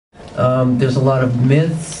There's a lot of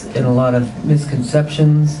myths and a lot of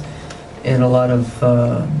misconceptions and a lot of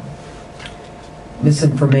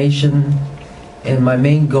misinformation. And my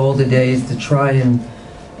main goal today is to try and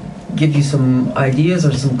give you some ideas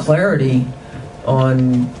or some clarity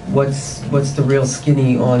on what's the real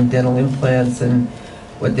skinny on dental implants and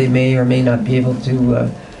what they may or may not be able to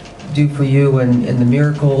do for you, and the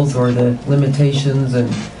miracles or the limitations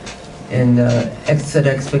and set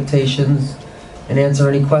expectations, and answer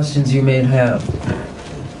any questions you may have.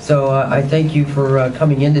 So I thank you for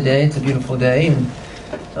coming in today. It's a beautiful day, and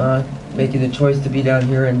making the choice to be down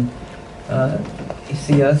here and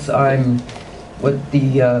see us. I'm a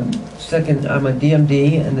DMD,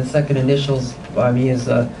 and the second initials by me is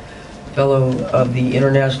a fellow of the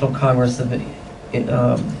International Congress of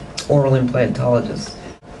Oral Implantologists.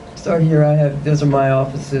 Start here. Those are my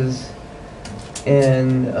offices,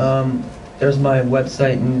 and there's my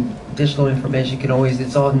website and additional information. You can always,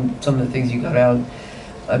 it's on some of the things you got out.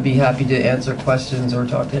 I'd be happy to answer questions or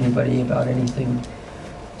talk to anybody about anything.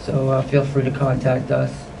 So feel free to contact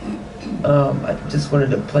us. I just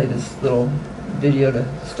wanted to play this little video to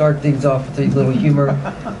start things off with a little humor.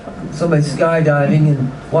 Somebody skydiving,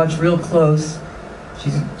 and watch real close.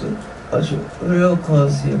 Watch real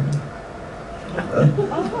close here.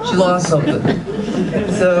 She lost something.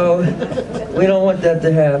 So we don't want that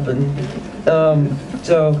to happen.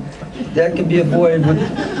 So that can be avoided with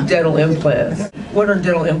dental implants. What are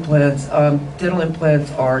dental implants? Dental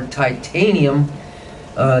implants are titanium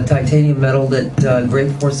metal, that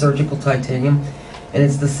grade 4 surgical titanium, and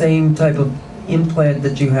it's the same type of implant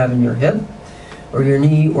that you have in your hip or your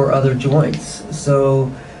knee or other joints. So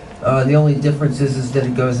the only difference is that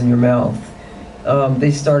it goes in your mouth.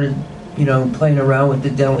 They started, playing around with the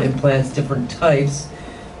dental implants, different types,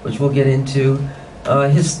 which we'll get into.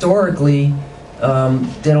 Historically,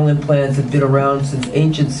 dental implants have been around since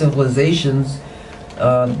ancient civilizations.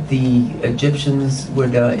 The Egyptians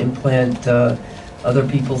would implant other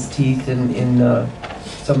people's teeth in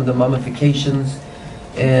some of the mummifications,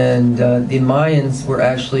 and the Mayans were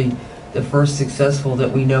actually the first successful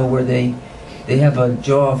that we know, where they have a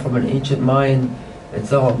jaw from an ancient Mayan.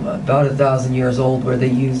 It's about 1,000 years old, where they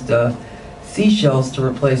used seashells to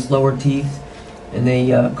replace lower teeth, and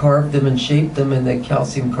they carved them and shaped them, and the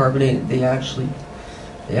calcium carbonate, they actually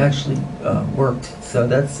worked. So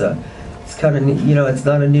that's it's kind of, it's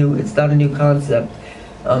not a new concept.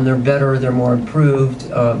 They're better, they're more improved,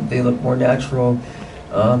 they look more natural.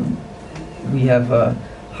 We have a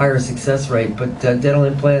higher success rate, but dental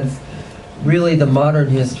implants, really the modern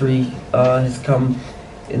history has come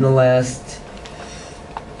in the last,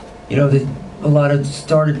 a lot of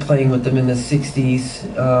started playing with them in the 60s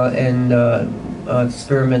and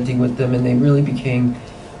experimenting with them, and they really became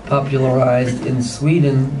popularized in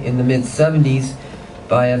Sweden in the mid-70s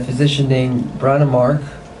by a physician named Branemark.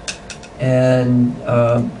 And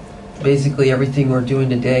basically everything we're doing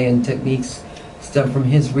today and techniques stem from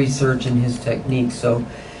his research and his techniques. So,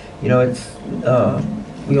 it's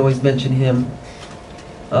we always mention him.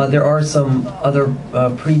 There are some other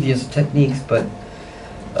previous techniques, but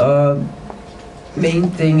main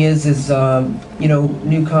thing is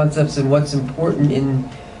new concepts and what's important in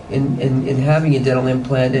having a dental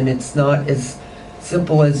implant, and it's not as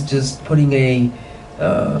simple as just putting a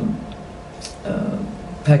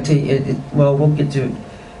well, we'll get to it.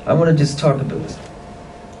 I want to just talk about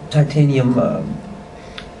titanium.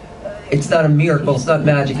 It's not a miracle, it's not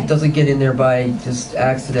magic, it doesn't get in there by just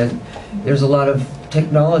accident. There's a lot of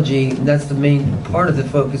technology, and that's the main part of the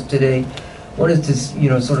focus today. One is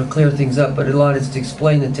to sort of clear things up, but a lot is to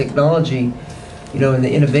explain the technology, and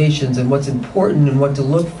the innovations and what's important and what to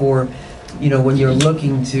look for, when you're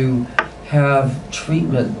looking to have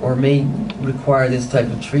treatment or may require this type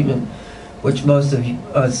of treatment, which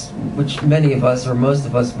many of us or most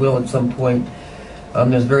of us will at some point.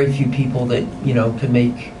 There's very few people that can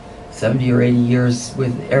make 70 or 80 years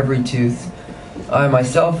with every tooth. I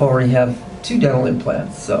myself already have 2 dental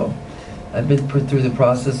implants, so I've been through the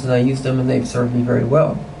process and I used them and they've served me very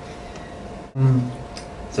well.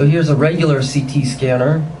 So here's a regular CT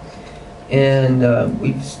scanner, and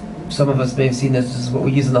some of us may have seen this is what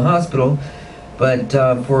we use in the hospital, but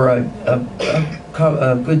for a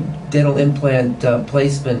good dental implant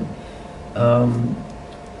placement,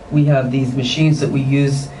 we have these machines that we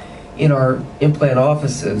use in our implant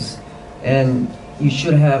offices, and you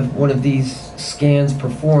should have one of these scans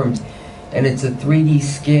performed, and it's a 3D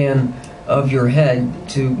scan of your head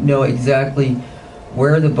to know exactly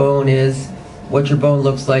where the bone is, what your bone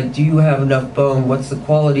looks like, do you have enough bone, what's the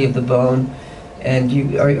quality of the bone, and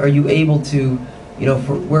are you able to,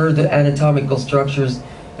 for where are the anatomical structures,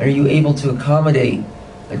 are you able to accommodate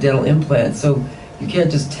a dental implant. So you can't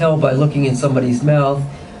just tell by looking in somebody's mouth.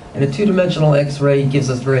 And a two-dimensional X-ray gives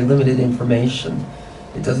us very limited information.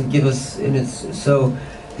 It doesn't give us, so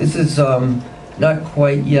this is not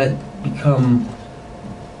quite yet become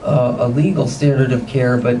a legal standard of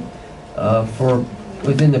care, but for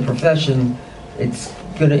within the profession, it's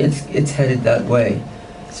headed that way.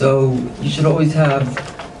 So you should always have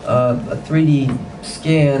a 3D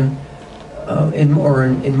scan,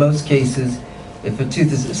 in most cases, if a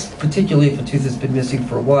tooth is, particularly if a tooth has been missing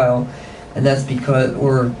for a while, and that's because,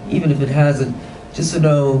 or even if it hasn't, just to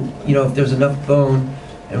know, if there's enough bone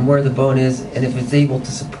and where the bone is, and if it's able to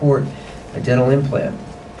support a dental implant.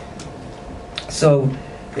 So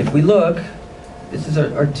if we look, this is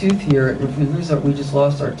our tooth here, and if we just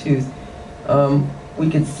lost our tooth, we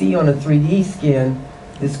can see on a 3D scan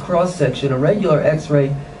this cross section. A regular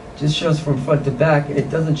X-ray just shows from front to back, and it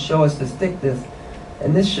doesn't show us this thickness.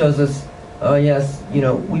 And this shows us, yes,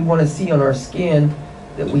 we want to see on our scan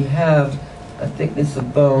that we have a thickness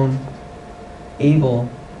of bone able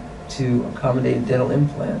to accommodate a dental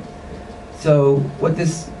implant. So what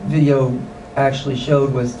this video actually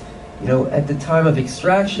showed was, at the time of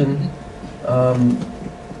extraction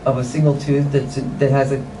of a single tooth that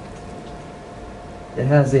has a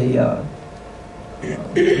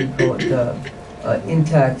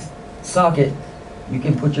intact socket, you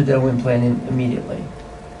can put your dental implant in immediately.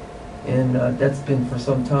 And that's been for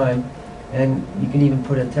some time. And you can even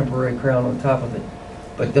put a temporary crown on top of it.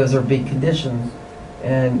 But those are big conditions.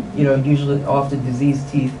 And usually, often diseased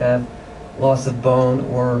teeth have loss of bone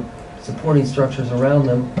or supporting structures around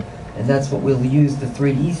them. And that's what we'll use the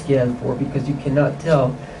 3D scan for, because you cannot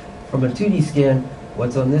tell from a 2D scan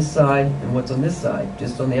what's on this side and what's on this side,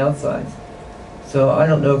 just on the outsides. So I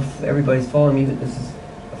don't know if everybody's following me, but this is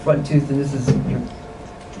a front tooth, and this is, you're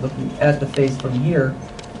looking at the face from here.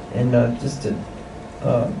 And just to,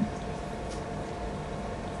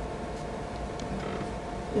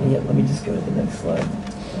 yeah, let me just go to the next slide.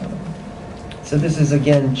 So this is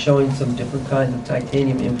again showing some different kinds of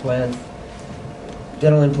titanium implants.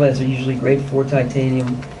 Dental implants are usually grade 4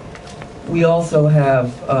 titanium. We also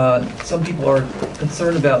have, some people are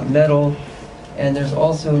concerned about metal, and there's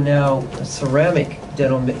also now a ceramic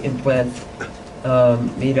dental implants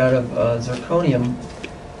made out of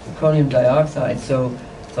zirconium dioxide. So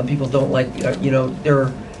some people don't like, there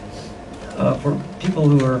are, for people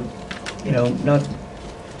who are, not,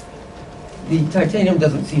 the titanium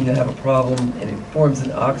doesn't seem to have a problem, and it forms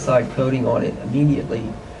an oxide coating on it immediately,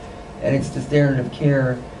 and it's the standard of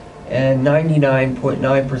care, and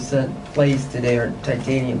 99.9% plates today are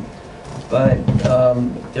titanium, but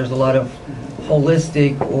there's a lot of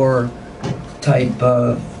holistic or type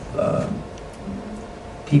of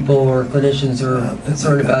people or clinicians who are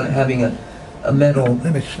concerned about having a metal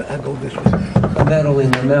in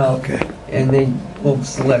their mouth, okay, and they will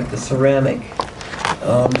select the ceramic.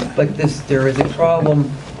 But there is a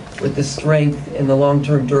problem with the strength and the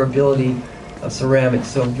long-term durability of ceramics.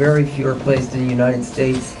 So very few are placed in the United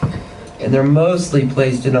States, and they're mostly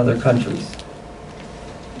placed in other countries.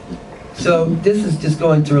 So this is just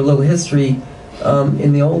going through a little history.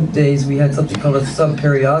 In the old days, we had something called a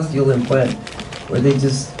subperiosteal implant, where they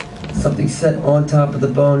just, something set on top of the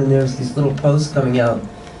bone, and there's these little posts coming out.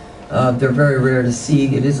 They're very rare to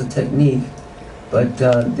see. It is a technique, but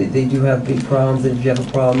they do have big problems, and if you have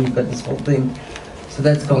a problem, you've got this whole thing. So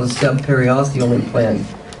that's called a subperiosteal implant.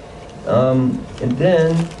 And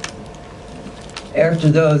then, after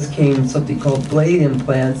those came something called blade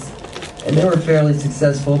implants, and they were fairly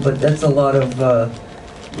successful, but that's a lot of,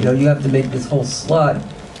 you have to make this whole slot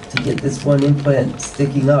to get this one implant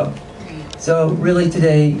sticking up. So really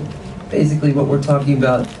today, basically what we're talking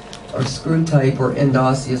about are screw type or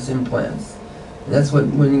endosseous implants. And that's what,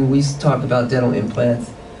 when we talk about dental implants,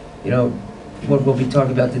 what we'll be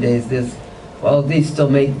talking about today is this. Well, they still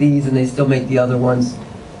make these and they still make the other ones.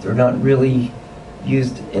 They're not really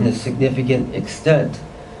used in a significant extent.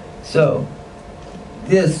 So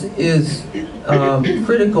this is a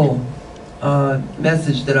critical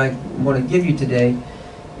message that I want to give you today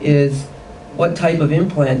is what type of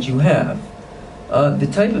implant you have. The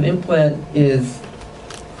type of implant is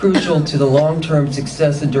crucial to the long-term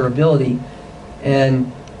success and durability.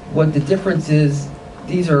 And what the difference is,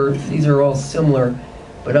 these are all similar,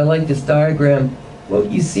 but I like this diagram. What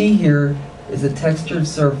you see here is a textured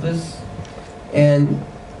surface, and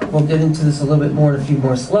we'll get into this a little bit more in a few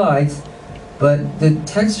more slides, but the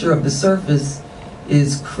texture of the surface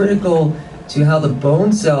is critical to how the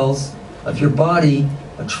bone cells of your body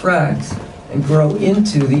attract and grow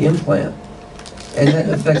into the implant. And that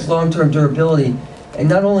affects long-term durability. And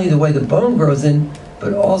not only the way the bone grows in,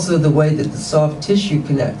 but also the way that the soft tissue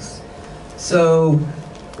connects. So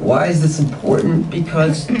why is this important?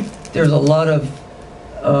 Because there's a lot of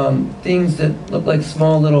things that look like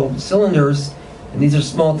small little cylinders, and these are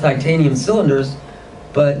small titanium cylinders,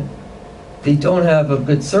 but they don't have a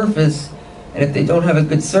good surface, and if they don't have a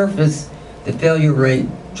good surface, the failure rate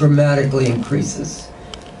dramatically increases.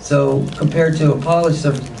 So compared to a polished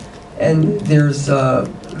surface, and there's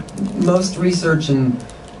most research and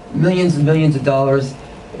millions of dollars,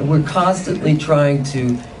 and we're constantly trying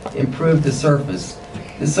to improve the surface.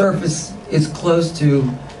 The surface is close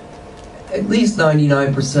to at least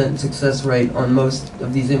 99% success rate on most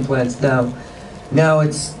of these implants now. Now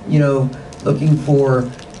it's, looking for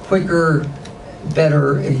quicker,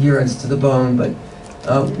 better adherence to the bone, but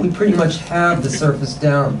we pretty much have the surface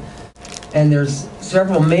down. And there's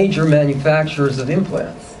several major manufacturers of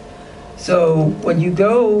implants. So when you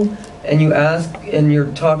go and you ask and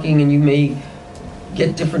you're talking and you may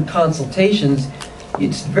get different consultations,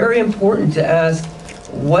 it's very important to ask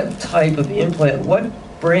what type of implant, what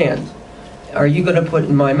brand are you going to put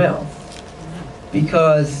in my mouth?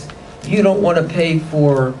 Because you don't want to pay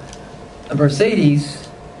for a Mercedes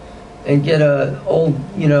and get a old,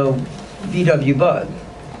 VW Bug.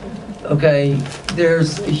 Okay,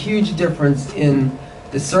 there's a huge difference in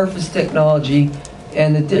the surface technology,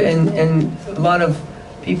 and a lot of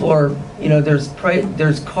people are,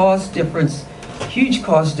 there's cost difference, huge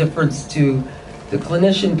cost difference to the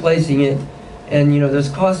clinician placing it, and there's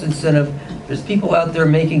cost incentive. There's people out there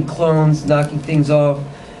making clones, knocking things off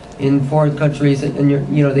in foreign countries, and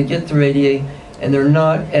they get through ADA, and they're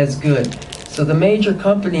not as good. So the major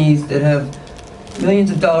companies that have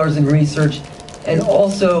millions of dollars in research and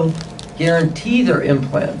also guarantee their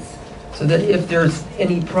implants, so that if there's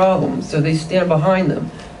any problems, so they stand behind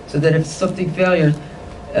them, so that if something failures,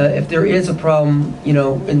 if there is a problem,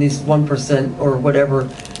 in this 1% or whatever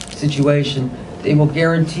situation, they will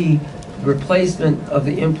guarantee replacement of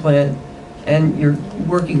the implant, and you're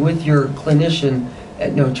working with your clinician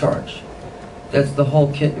at no charge. That's the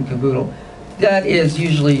whole kit and caboodle. That is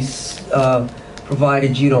usually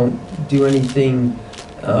provided you don't do anything.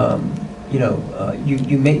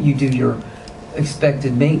 You do your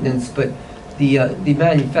expected maintenance, but the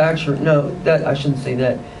manufacturer, no, that I shouldn't say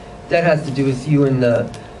that. That has to do with you and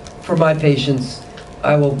for my patients,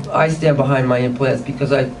 I stand behind my implants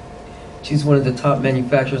because I choose one of the top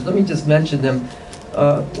manufacturers. Let me just mention them.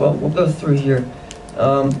 Well, we'll go through here.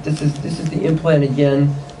 This is the implant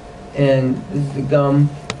again, and this is the gum.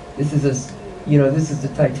 This is this is the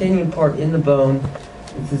titanium part in the bone.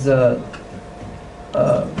 This is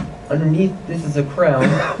underneath. This is a crown,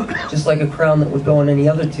 just like a crown that would go on any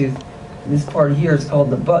other tooth. And this part here is called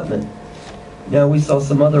an abutment. Now we saw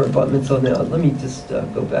some other abutments on there. Let me just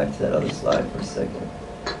go back to that other slide for a second.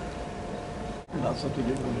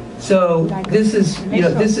 So this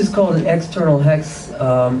is called an external hex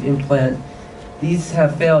implant. These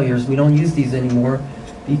have failures. We don't use these anymore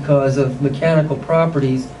because of mechanical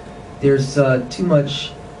properties. There's too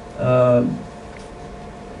much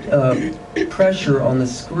pressure on the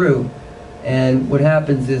screw, and what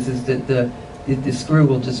happens is that the screw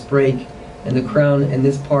will just break, and the crown and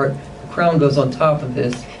this part, the crown goes on top of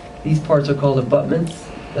this. These parts are called abutments.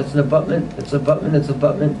 That's an abutment. That's an abutment. That's an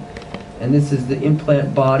abutment. And this is the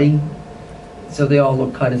implant body, so they all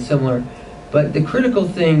look kind of similar. But the critical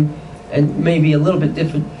thing, and maybe a little bit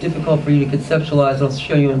difficult for you to conceptualize, I'll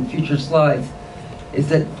show you in future slides, is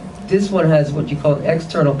that this one has what you call an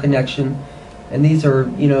external connection, and these are,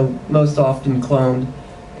 most often cloned,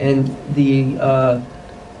 and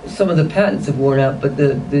some of the patents have worn out, but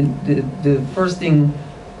the first thing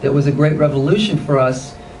that was a great revolution for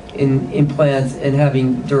us in implants and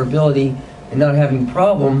having durability and not having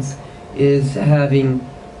problems is having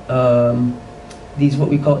these what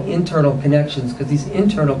we call internal connections, because these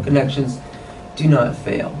internal connections do not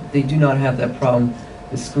fail. They do not have that problem.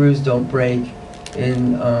 The screws don't break,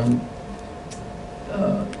 and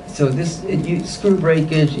so screw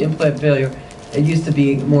breakage, implant failure, it used to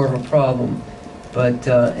be more of a problem, but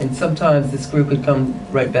and sometimes the screw could come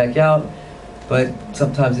right back out, but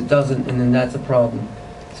sometimes it doesn't, and then that's a problem.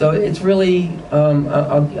 So it's really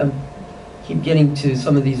I'll keep getting to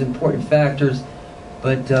some of these important factors,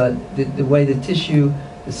 but the way the tissue,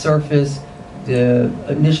 the surface, the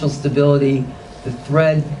initial stability, the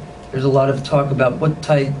thread, there's a lot of talk about what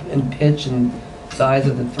type and pitch and size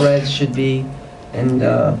of the threads should be, and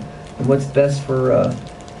what's best for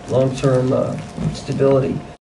long-term stability.